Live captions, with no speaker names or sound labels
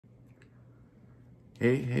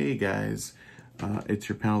Hey guys, it's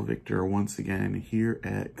your pal Victor once again here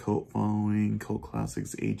at Cult Following Cult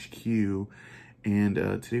Classics HQ, and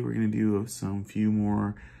today we're gonna do a few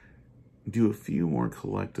more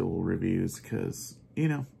collectible reviews because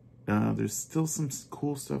there's still some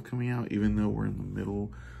cool stuff coming out even though we're in the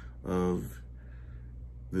middle of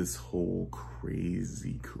this whole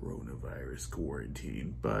crazy coronavirus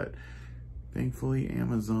quarantine. But thankfully,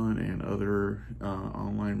 Amazon and other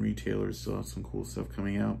online retailers still have some cool stuff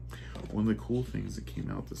coming out. One of the cool things that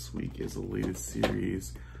came out this week is the latest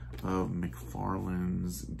series of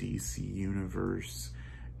McFarlane's DC Universe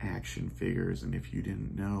action figures. And if you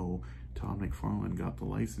didn't know, Todd McFarlane got the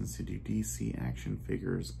license to do DC action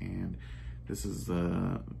figures, and this is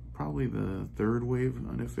probably the third wave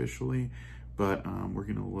unofficially. But we're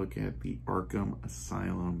gonna look at the Arkham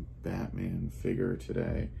Asylum Batman figure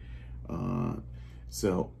today.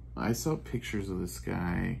 So I saw pictures of this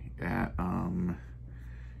guy at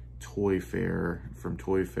Toy Fair,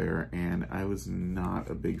 and I was not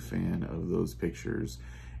a big fan of those pictures.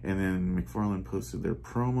 And then McFarlane posted their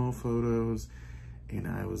promo photos, and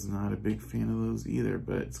I was not a big fan of those either,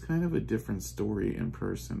 but it's kind of a different story in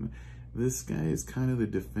person. This guy is kind of the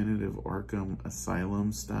definitive Arkham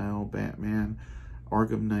Asylum style Batman.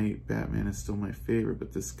 Arkham Knight Batman is still my favorite,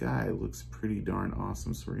 but this guy looks pretty darn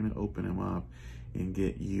awesome. So we're gonna open him up and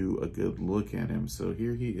get you a good look at him. So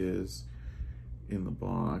here he is in the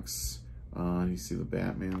box. You see the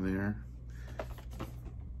Batman there?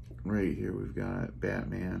 Right here we've got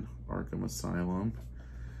Batman Arkham Asylum.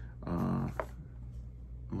 On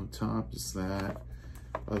the top is that.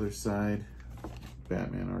 Other side,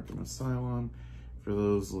 Batman Arkham Asylum. For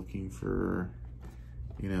those looking for,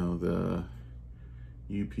 the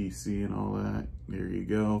UPC and all that, there you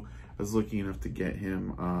go. I was lucky enough to get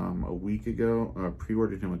him a week ago,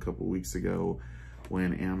 pre-ordered him a couple weeks ago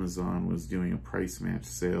when Amazon was doing a price match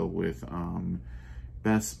sale with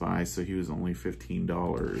Best Buy, so he was only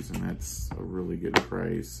 $15, and that's a really good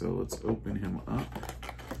price. So let's open him up.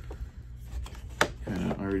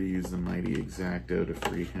 And I already used the Mighty X-Acto to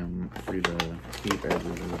free the tape edges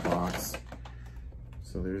of the box.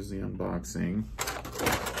 So there's the unboxing.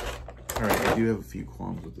 All right, I do have a few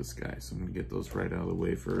qualms with this guy, so I'm gonna get those right out of the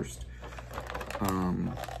way first.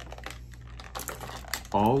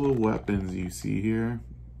 All the weapons you see here,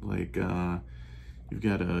 like you've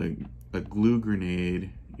got a glue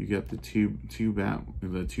grenade, you got the two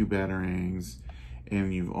batarangs,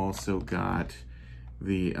 and you've also got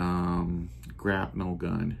the grapnel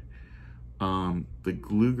gun. The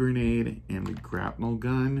glue grenade and the grapnel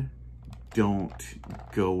gun don't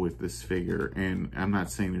go with this figure, and I'm not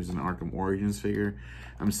saying there's an Arkham Origins figure.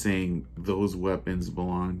 I'm saying those weapons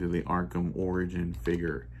belong to the Arkham Origin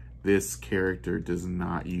figure. This character does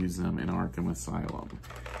not use them in Arkham Asylum.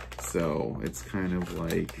 So it's kind of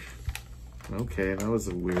like, okay, that was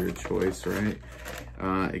a weird choice, right?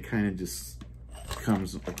 It kind of just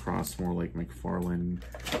comes across more like McFarlane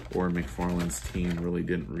or McFarlane's team really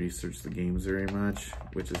didn't research the games very much,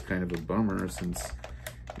 which is kind of a bummer since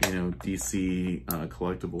DC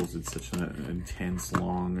Collectibles did such an intense,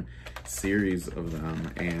 long series of them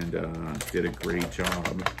and did a great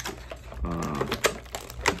job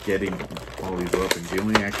getting all these weapons. The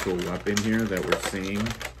only actual weapon here that we're seeing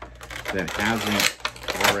that hasn't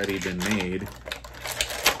already been made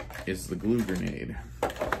is the glue grenade.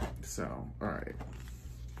 So, all right.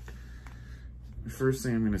 The first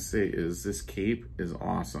thing I'm going to say is this cape is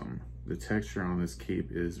awesome. The texture on this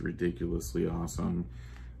cape is ridiculously awesome.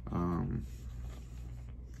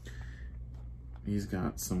 He's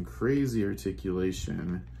got some crazy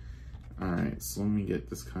articulation. All right, so let me get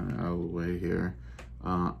this kind of out of the way here.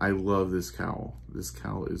 I love this cowl. This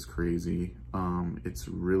cowl is crazy. It's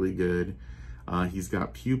really good. He's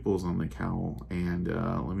got pupils on the cowl, and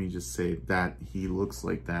let me just say that he looks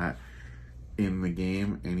like that in the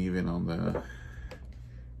game and even on the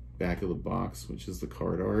back of the box, which is the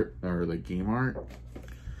card art or the game art.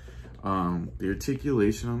 The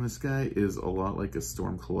articulation on this guy is a lot like a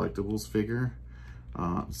Storm Collectibles figure.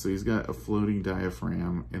 So he's got a floating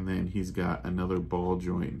diaphragm, and then he's got another ball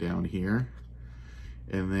joint down here.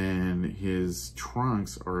 And then his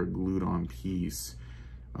trunks are a glued on piece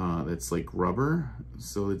that's like rubber.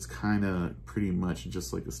 So it's kind of pretty much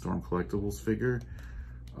just like a Storm Collectibles figure.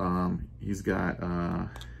 He's got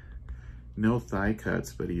no thigh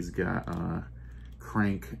cuts, but he's got a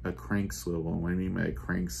crank swivel. And what I mean by a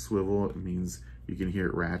crank swivel, it means you can hear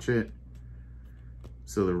it ratchet.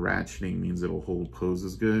 So the ratcheting means it'll hold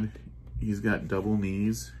poses good. He's got double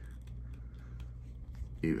knees,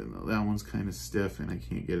 even though that one's kind of stiff and I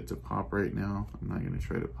can't get it to pop right now. I'm not gonna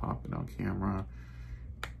try to pop it on camera.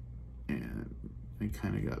 And I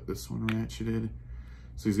kind of got this one ratcheted.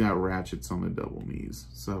 So he's got ratchets on the double knees,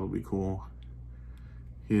 so that'll be cool.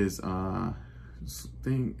 His thigh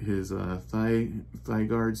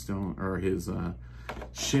guards don't, or his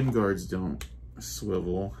shin guards don't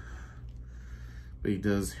swivel, but he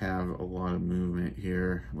does have a lot of movement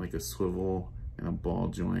here, like a swivel and a ball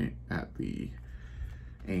joint at the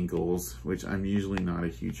ankles, which I'm usually not a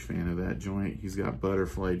huge fan of that joint. He's got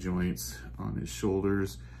butterfly joints on his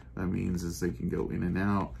shoulders. That means is they can go in and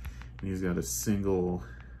out. And he's got a single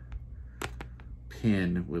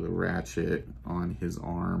pin with a ratchet on his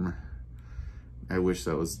arm. I wish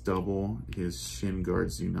that was double. His shin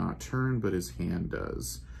guards do not turn, but his hand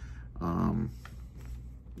does.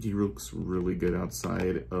 He looks really good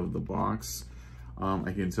outside of the box.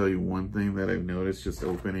 I can tell you one thing that I've noticed just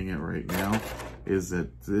opening it right now is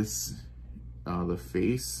that this, the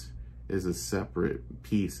face is a separate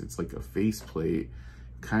piece. It's like a face plate.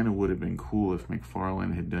 Kind of would have been cool if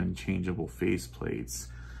McFarlane had done changeable face plates.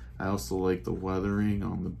 I also like the weathering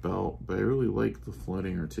on the belt, but I really like the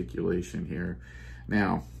floating articulation here.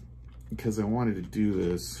 Now, because I wanted to do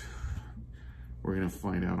this, we're gonna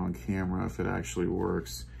find out on camera if it actually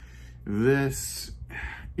works. This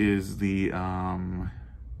is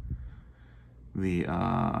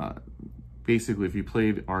basically, if you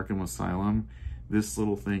played Arkham Asylum, this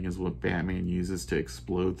little thing is what Batman uses to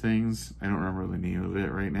explode things. I don't remember the name of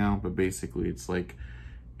it right now, but basically it's like,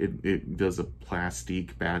 it does a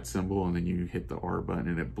plastic bat symbol and then you hit the R button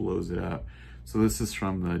and it blows it up. So this is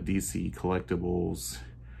from the DC Collectibles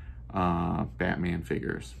Batman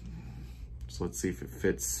figures. So let's see if it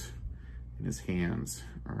fits in his hands,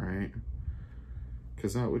 all right?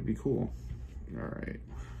 Because that would be cool. All right.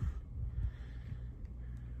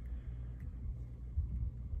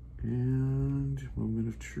 And moment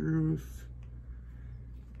of truth.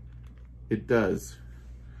 It does.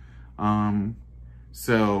 I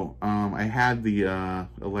had the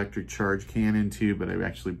electric charge cannon too, but I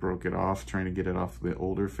actually broke it off trying to get it off the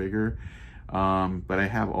older figure. But I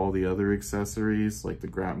have all the other accessories like the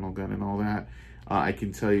grapnel gun and all that. I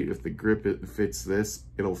can tell you if the grip fits this,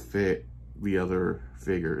 it'll fit the other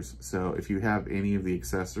figures. So if you have any of the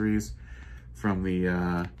accessories from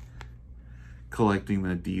the collecting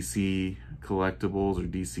the DC Collectibles or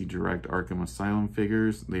DC Direct Arkham Asylum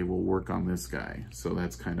figures, they will work on this guy. So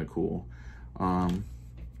that's kind of cool.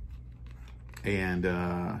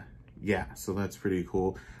 Yeah, so that's pretty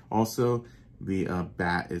cool. Also, the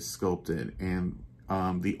bat is sculpted, and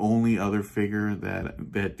the only other figure that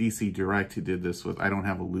DC Direct did this with, I don't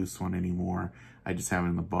have a loose one anymore, I just have it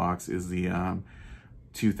in the box, is the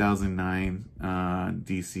 2009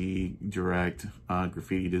 DC Direct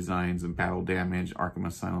Graffiti Designs and Battle Damage Arkham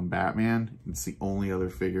Asylum Batman. It's the only other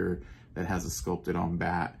figure that has a sculpted on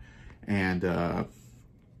bat. And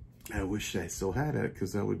I wish I still had it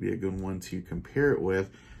because that would be a good one to compare it with.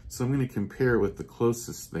 So I'm going to compare it with the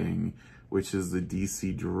closest thing, which is the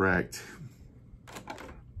DC Direct.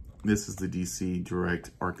 This is the DC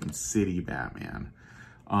Direct Arkham City Batman.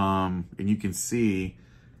 And you can see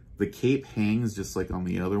the cape hangs just like on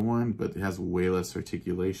the other one, but it has way less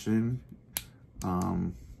articulation.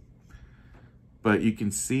 But you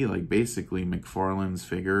can see like basically McFarlane's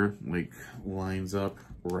figure like lines up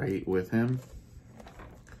right with him.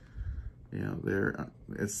 You know, they're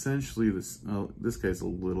essentially this guy's a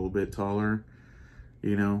little bit taller,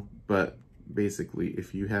 you know, but basically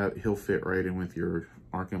if you have, he'll fit right in with your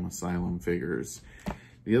Arkham Asylum figures.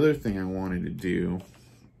 The other thing I wanted to do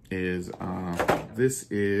is, this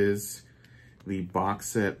is the box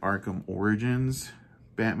set Arkham Origins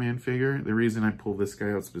Batman figure. The reason I pulled this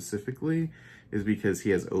guy out specifically is because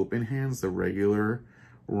he has open hands. The regular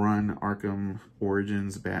run Arkham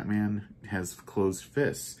Origins Batman has closed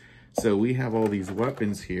fists. So we have all these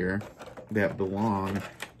weapons here that belong,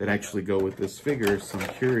 that actually go with this figure. So I'm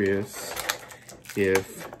curious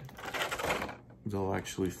if they'll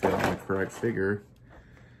actually fit on the correct figure.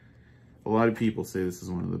 A lot of people say this is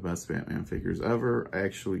one of the best Batman figures ever. I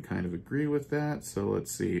actually kind of agree with that. So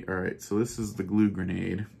let's see. All right, so this is the glue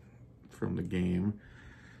grenade from the game.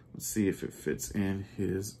 Let's see if it fits in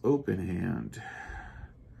his open hand.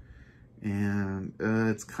 And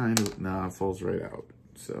it's kind of, nah, it falls right out.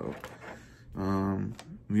 So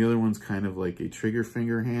the other one's kind of like a trigger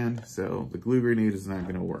finger hand. So the glue grenade is not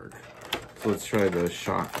gonna work. So let's try the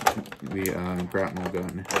grapnel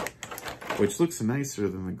gun, which looks nicer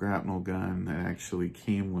than the grapnel gun that actually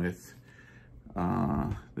came with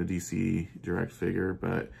the DC Direct figure,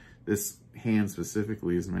 but this hand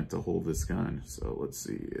specifically is meant to hold this gun. So let's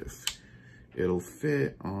see if it'll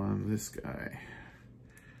fit on this guy.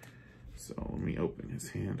 So let me open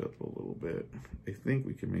his hand up a little bit. I think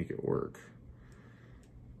we can make it work.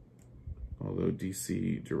 Although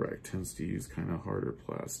DC Direct tends to use kind of harder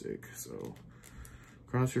plastic, so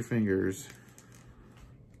cross your fingers.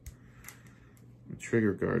 The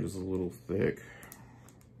trigger guard is a little thick.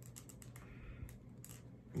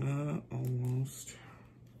 Almost.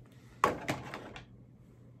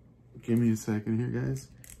 Give me a second here, guys.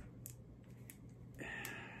 I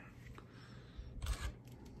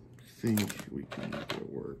think we can make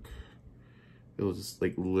it work. It'll just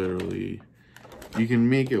like literally, you can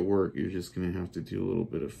make it work. You're just gonna have to do a little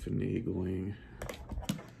bit of finagling. I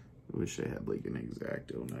wish I had like an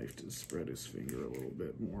X-Acto knife to spread his finger a little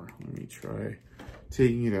bit more. Let me try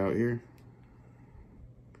taking it out here.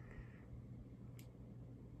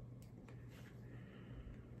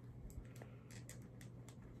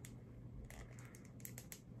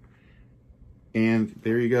 And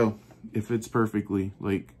there you go. It fits perfectly,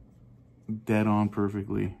 like dead on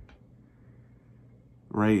perfectly.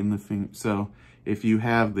 Right in the finger. So if you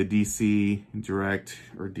have the DC Direct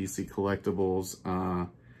or DC Collectibles,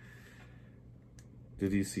 the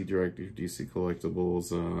DC Direct or DC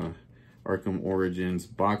Collectibles, Arkham Origins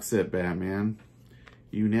box set Batman,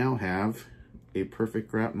 you now have a perfect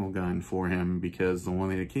grapnel gun for him because the one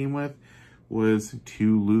that it came with was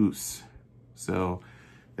too loose. So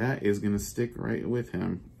that is going to stick right with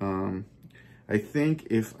him. I think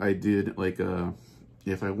if I did like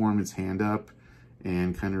if I warm his hand up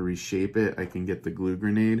and kind of reshape it, I can get the glue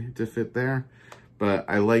grenade to fit there. But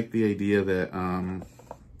I like the idea that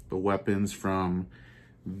the weapons from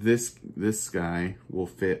this guy will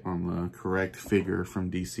fit on the correct figure from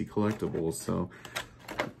DC Collectibles. So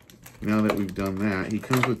now that we've done that, he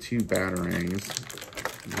comes with 2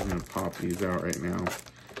 batarangs. I'm going to pop these out right now.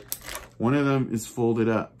 One of them is folded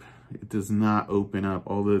up. It does not open up.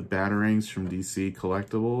 All the batarangs from DC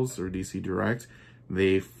Collectibles or DC Direct,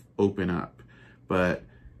 they open up, but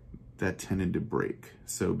that tended to break.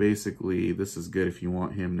 So basically, this is good if you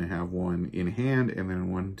want him to have one in hand and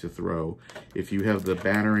then one to throw. If you have the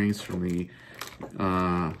batarangs from the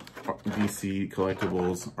DC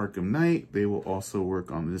Collectibles Arkham Knight, they will also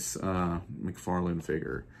work on this McFarlane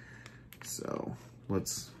figure. So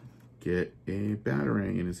let's get a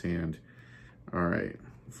batarang in his hand. All right,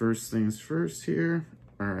 first things first here.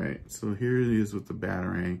 All right, so here it is with the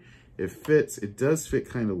batarang. It fits, it does fit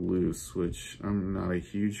kind of loose, which I'm not a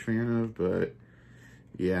huge fan of, but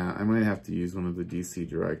yeah, I might have to use one of the DC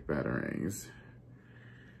Direct batarangs.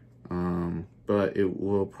 But it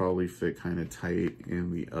will probably fit kind of tight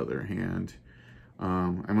in the other hand.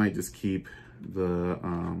 I might just keep the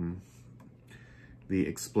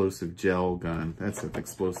explosive gel gun, that's an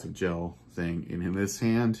explosive gel thing, in this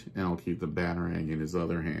hand, and I'll keep the batarang in his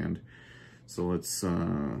other hand. So let's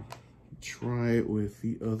try it with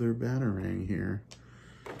the other batarang here.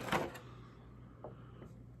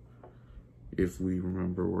 If we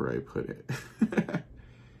remember where I put it.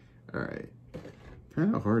 All right.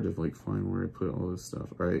 Kind of hard to like find where I put all this stuff.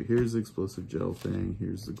 All right, here's the explosive gel thing.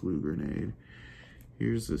 Here's the glue grenade.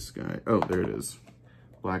 Here's this guy. Oh, there it is.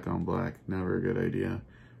 Black on black. Never a good idea.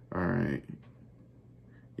 All right.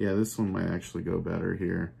 Yeah, this one might actually go better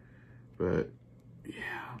here. But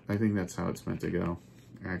yeah, I think that's how it's meant to go.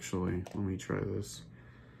 Actually, let me try this.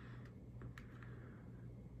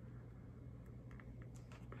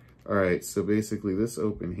 All right, so basically this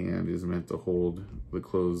open hand is meant to hold the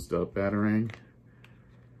closed up batarang.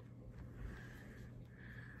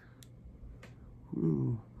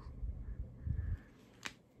 Ooh.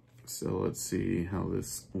 So let's see how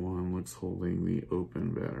this one looks holding the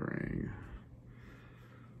open batarang.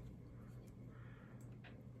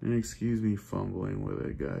 And excuse me fumbling with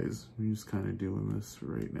it, guys. I'm just kind of doing this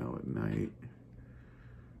right now at night.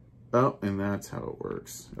 Oh, and that's how it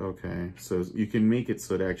works. Okay, so you can make it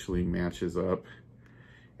so it actually matches up.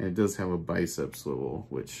 And it does have a bicep swivel,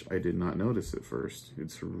 which I did not notice at first.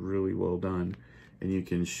 It's really well done. And you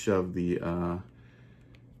can shove the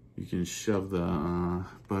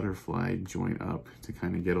butterfly joint up to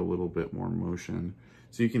kind of get a little bit more motion.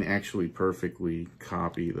 So you can actually perfectly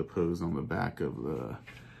copy the pose on the back of the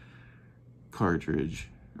cartridge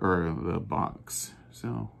or the box.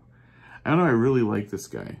 So I don't know, I really like this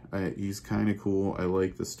guy. He's kind of cool. I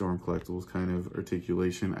like the Storm Collectibles kind of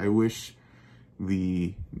articulation. I wish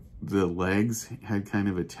the legs had kind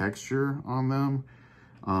of a texture on them,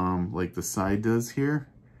 like the side does here.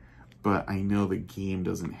 But I know the game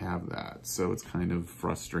doesn't have that, so it's kind of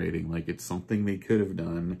frustrating. Like, it's something they could have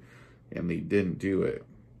done, and they didn't do it.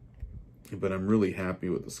 But I'm really happy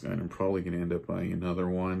with this guy, and I'm probably going to end up buying another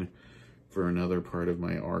one for another part of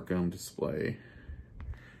my Arkham display.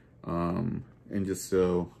 And just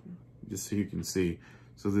so you can see,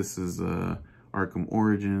 so this is Arkham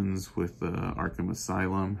Origins with Arkham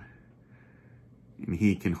Asylum. and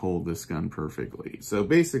he can hold this gun perfectly. So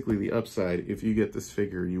basically the upside, if you get this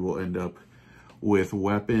figure, you will end up with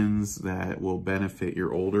weapons that will benefit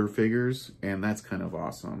your older figures, and that's kind of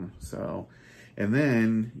awesome. So, and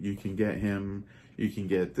then you can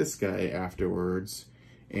get this guy afterwards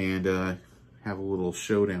and have a little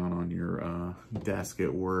showdown on your desk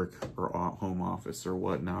at work or home office or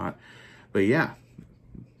whatnot. But yeah,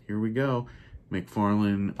 here we go.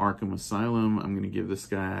 McFarlane Arkham Asylum. I'm going to give this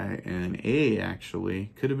guy an A,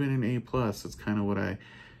 actually. Could have been an A+. That's kind of what I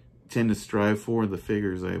tend to strive for, the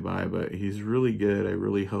figures I buy, but he's really good. I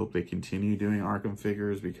really hope they continue doing Arkham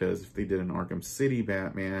figures, because if they did an Arkham City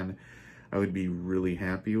Batman, I would be really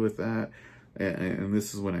happy with that. And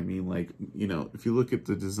this is what I mean, like, you know, if you look at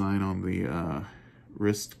the design on the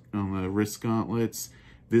wrist gauntlets,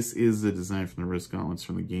 this is the design from the wrist gauntlets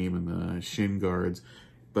from the game and the shin guards,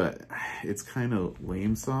 but it's kind of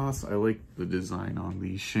lame sauce. I like the design on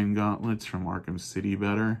the shin gauntlets from Arkham City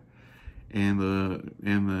better, and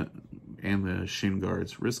the shin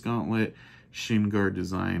guards. Wrist gauntlet shin guard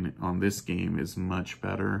design on this game is much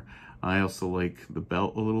better. I also like the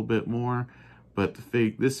belt a little bit more, but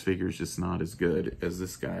this figure is just not as good as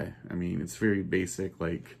this guy. I mean, it's very basic,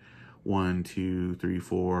 like 1, 2, 3,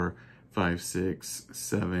 4, 5, 6,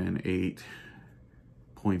 7, 8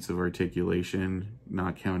 points of articulation,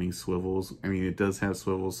 not counting swivels. I mean, it does have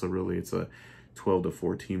swivels, so really it's a 12 to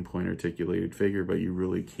 14 point articulated figure, but you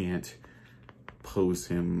really can't pose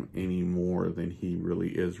him any more than he really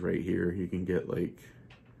is right here. You can get like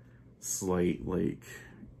slight like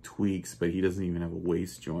tweaks, but he doesn't even have a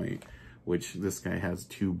waist joint, which this guy has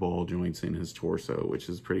 2 ball joints in his torso, which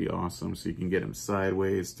is pretty awesome. So you can get him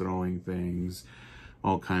sideways, throwing things,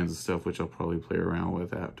 all kinds of stuff, which I'll probably play around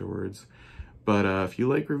with afterwards. But if you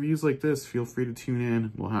like reviews like this, feel free to tune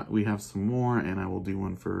in. We have some more, and I will do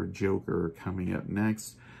one for Joker coming up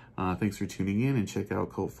next. Thanks for tuning in, and check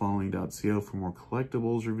out cultfollowing.co for more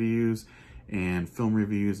collectibles reviews and film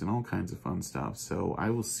reviews and all kinds of fun stuff. So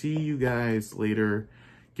I will see you guys later.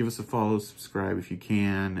 Give us a follow, subscribe if you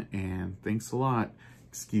can, and thanks a lot.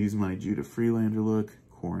 Excuse my Judah Freelander look.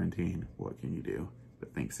 Quarantine, what can you do?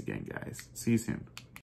 But thanks again, guys. See you soon.